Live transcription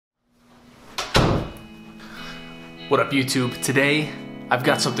What up YouTube? Today, I've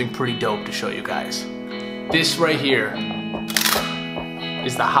got something pretty dope to show you guys. This right here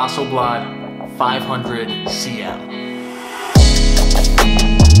is the Hasselblad 500 CM.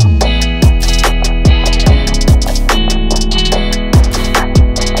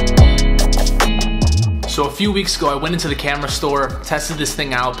 So a few weeks ago, I went into the camera store, tested this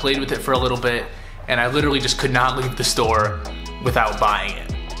thing out, played with it for a little bit, and I literally just could not leave the store without buying it.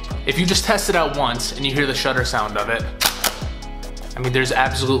 If you just test it out once and you hear the shutter sound of it, I mean, there's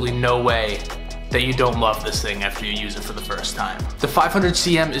absolutely no way that you don't love this thing after you use it for the first time. The 500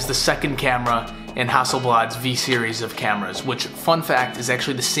 CM is the second camera in Hasselblad's V series of cameras, which, fun fact, is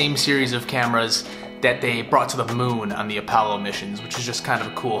actually the same series of cameras that they brought to the moon on the Apollo missions, which is just kind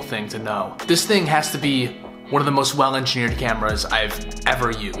of a cool thing to know. This thing has to be one of the most well-engineered cameras I've ever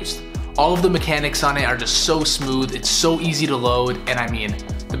used. All of the mechanics on it are just so smooth, it's so easy to load, and I mean,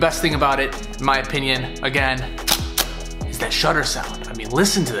 the best thing about it, in my opinion, again, is that shutter sound. I mean,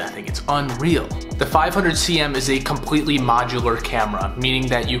 listen to that thing, it's unreal. The 500 CM is a completely modular camera, meaning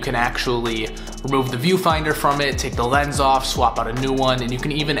that you can actually remove the viewfinder from it, take the lens off, swap out a new one, and you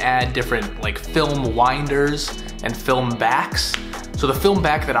can even add different like film winders and film backs. So the film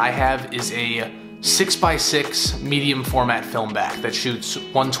back that I have is a 6x6 medium format film back that shoots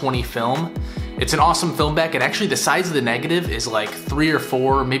 120 film. It's an awesome film back, and actually the size of the negative is like 3 or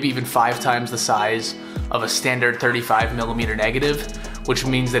 4, maybe even 5 times the size of a standard 35mm negative, which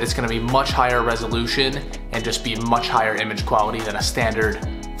means that it's gonna be much higher resolution and just be much higher image quality than a standard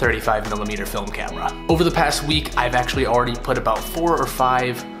 35mm film camera. Over the past week, I've actually already put about 4 or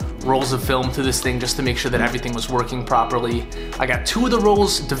 5 rolls of film to this thing just to make sure that everything was working properly. I got 2 of the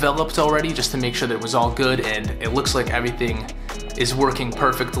rolls developed already just to make sure that it was all good, and it looks like everything is working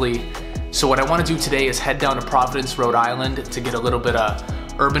perfectly. So what I want to do today is head down to Providence, Rhode Island to get a little bit of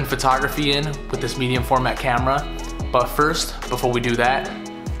urban photography in with this medium format camera. But first, before we do that,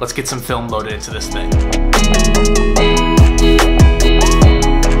 let's get some film loaded into this thing.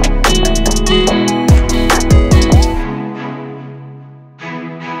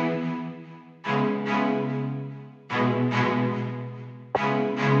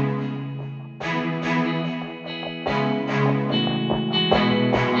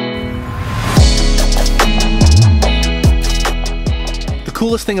 The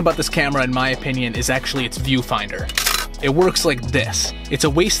coolest thing about this camera, in my opinion, is actually its viewfinder. It works like this. It's a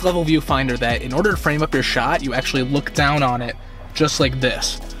waist level viewfinder that, in order to frame up your shot, you actually look down on it just like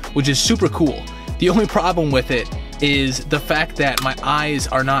this, which is super cool. The only problem with it is the fact that my eyes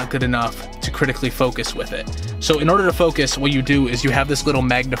are not good enough to critically focus with it. So in order to focus, what you do is you have this little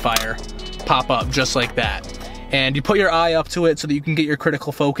magnifier pop up just like that. And you put your eye up to it so that you can get your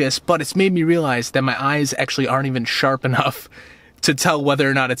critical focus, but it's made me realize that my eyes actually aren't even sharp enough to tell whether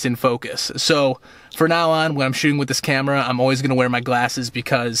or not it's in focus. So for now on, when I'm shooting with this camera, I'm always gonna wear my glasses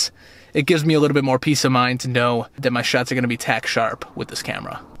because it gives me a little bit more peace of mind to know that my shots are gonna be tack sharp with this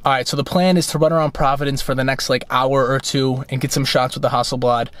camera. All right, so the plan is to run around Providence for the next like hour or 2 and get some shots with the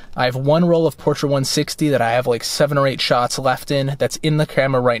Hasselblad. I have 1 roll of Portra 160 that I have like 7 or 8 shots left in, that's in the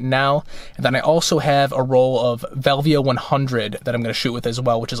camera right now. And then I also have a roll of Velvia 100 that I'm gonna shoot with as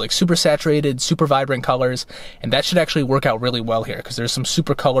well, which is like super saturated, super vibrant colors. And that should actually work out really well here because there's some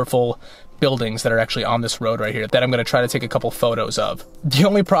super colorful buildings that are actually on this road right here that I'm gonna try to take a couple photos of. The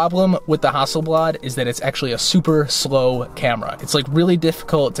only problem with the Hasselblad is that it's actually a super slow camera. It's like really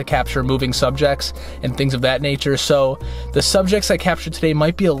difficult to capture moving subjects and things of that nature. So the subjects I captured today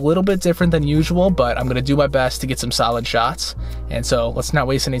might be a little bit different than usual, but I'm gonna do my best to get some solid shots. And so let's not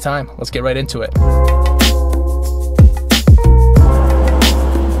waste any time. Let's get right into it.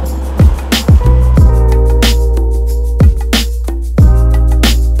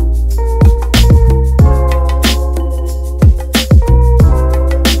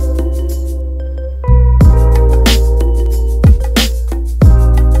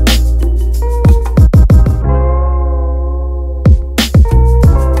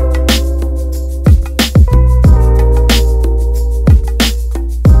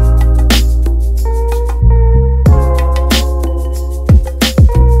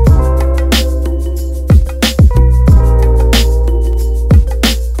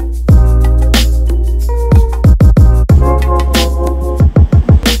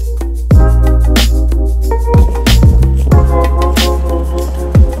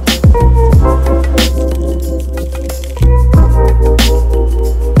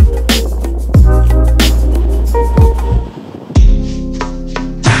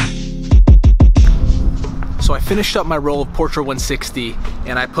 Finished up my roll of Portra 160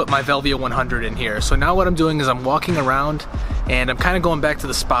 and I put my Velvia 100 in here. So now what I'm doing is I'm walking around and I'm kind of going back to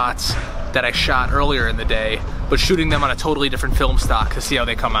the spots that I shot earlier in the day, but shooting them on a totally different film stock to see how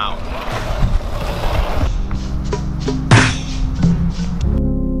they come out.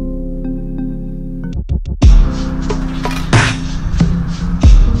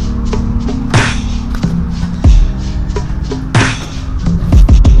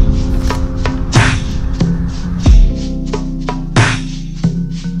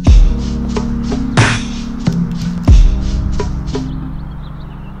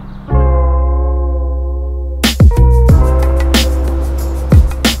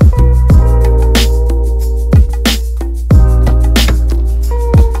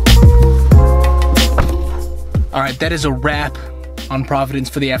 Alright, that is a wrap on Providence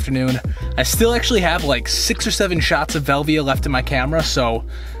for the afternoon. I still actually have like 6 or 7 shots of Velvia left in my camera, so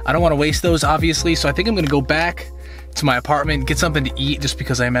I don't want to waste those, obviously. So I think I'm going to go back to my apartment, get something to eat just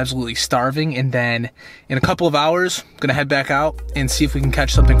because I'm absolutely starving, and then in a couple of hours, I'm going to head back out and see if we can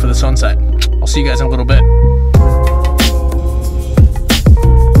catch something for the sunset. I'll see you guys in a little bit.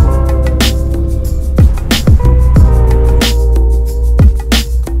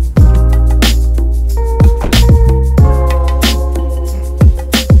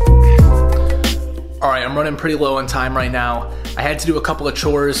 I'm running pretty low on time right now. I had to do a couple of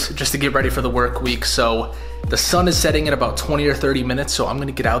chores just to get ready for the work week, so the sun is setting in about 20 or 30 minutes, so I'm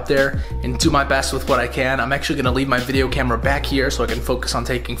gonna get out there and do my best with what I can. I'm actually gonna leave my video camera back here so I can focus on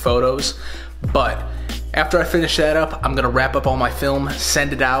taking photos, but after I finish that up, I'm gonna wrap up all my film,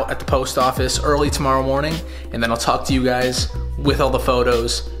 send it out at the post office early tomorrow morning, and then I'll talk to you guys with all the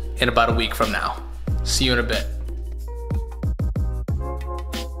photos in about a week from now. See you in a bit.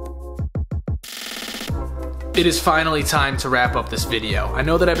 It is finally time to wrap up this video. I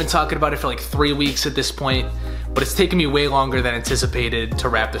know that I've been talking about it for like 3 weeks at this point, but it's taken me way longer than anticipated to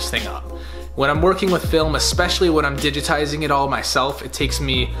wrap this thing up. When I'm working with film, especially when I'm digitizing it all myself, it takes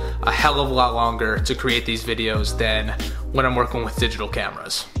me a hell of a lot longer to create these videos than when I'm working with digital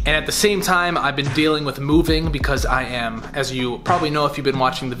cameras. And at the same time, I've been dealing with moving because I am, as you probably know if you've been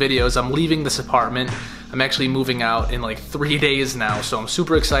watching the videos, I'm leaving this apartment. I'm actually moving out in like 3 days now, so I'm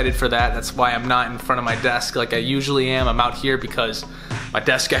super excited for that. That's why I'm not in front of my desk like I usually am. I'm out here because my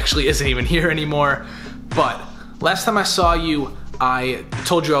desk actually isn't even here anymore. But last time I saw you, I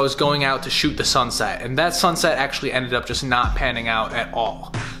told you I was going out to shoot the sunset, and that sunset actually ended up just not panning out at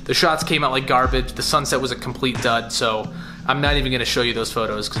all. The shots came out like garbage. The sunset was a complete dud, so I'm not even gonna show you those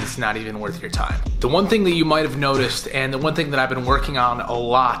photos because it's not even worth your time. The one thing that you might have noticed, and the one thing that I've been working on a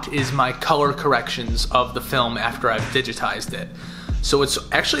lot, is my color corrections of the film after I've digitized it. So it's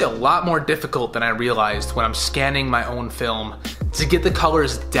actually a lot more difficult than I realized when I'm scanning my own film to get the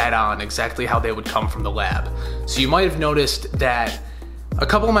colors dead on exactly how they would come from the lab. So you might have noticed that a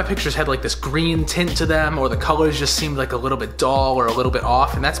couple of my pictures had like this green tint to them, or the colors just seemed like a little bit dull or a little bit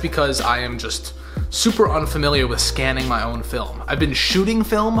off, and that's because I am just super unfamiliar with scanning my own film. I've been shooting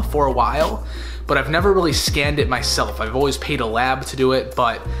film for a while, but I've never really scanned it myself. I've always paid a lab to do it,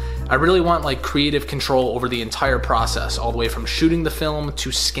 but I really want like creative control over the entire process, all the way from shooting the film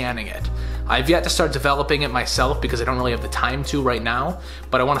to scanning it. I've yet to start developing it myself because I don't really have the time to right now,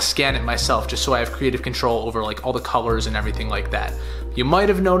 but I want to scan it myself just so I have creative control over like all the colors and everything like that. You might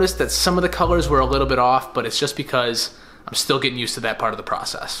have noticed that some of the colors were a little bit off, but it's just because I'm still getting used to that part of the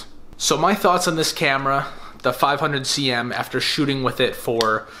process. So my thoughts on this camera, the 500cm, after shooting with it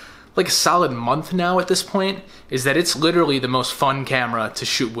for like a solid month now at this point, is that it's literally the most fun camera to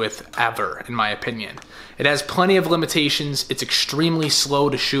shoot with ever, in my opinion. It has plenty of limitations, it's extremely slow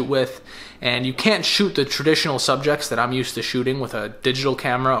to shoot with, and you can't shoot the traditional subjects that I'm used to shooting with a digital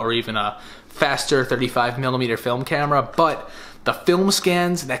camera or even a faster 35mm film camera, but the film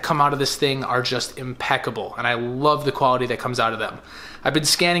scans that come out of this thing are just impeccable, and I love the quality that comes out of them. I've been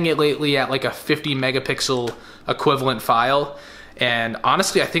scanning it lately at like a 50 megapixel equivalent file, and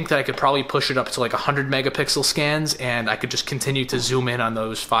honestly I think that I could probably push it up to like 100 megapixel scans, and I could just continue to zoom in on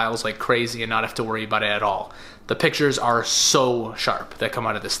those files like crazy and not have to worry about it at all. The pictures are so sharp that come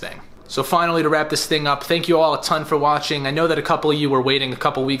out of this thing. So finally, to wrap this thing up, thank you all a ton for watching. I know that a couple of you were waiting a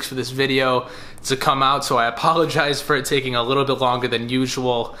couple weeks for this video to come out, so I apologize for it taking a little bit longer than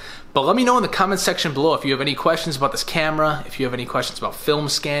usual. But let me know in the comment section below if you have any questions about this camera, if you have any questions about film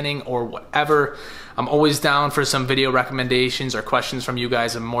scanning or whatever. I'm always down for some video recommendations or questions from you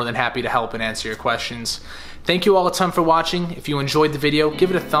guys. I'm more than happy to help and answer your questions. Thank you all a ton for watching. If you enjoyed the video, give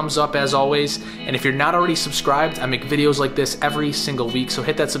it a thumbs up as always. And if you're not already subscribed, I make videos like this every single week, so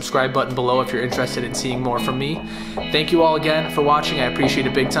hit that subscribe button below if you're interested in seeing more from me. Thank you all again for watching. I appreciate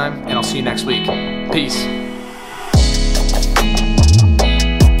it big time, and I'll see you next week. Peace.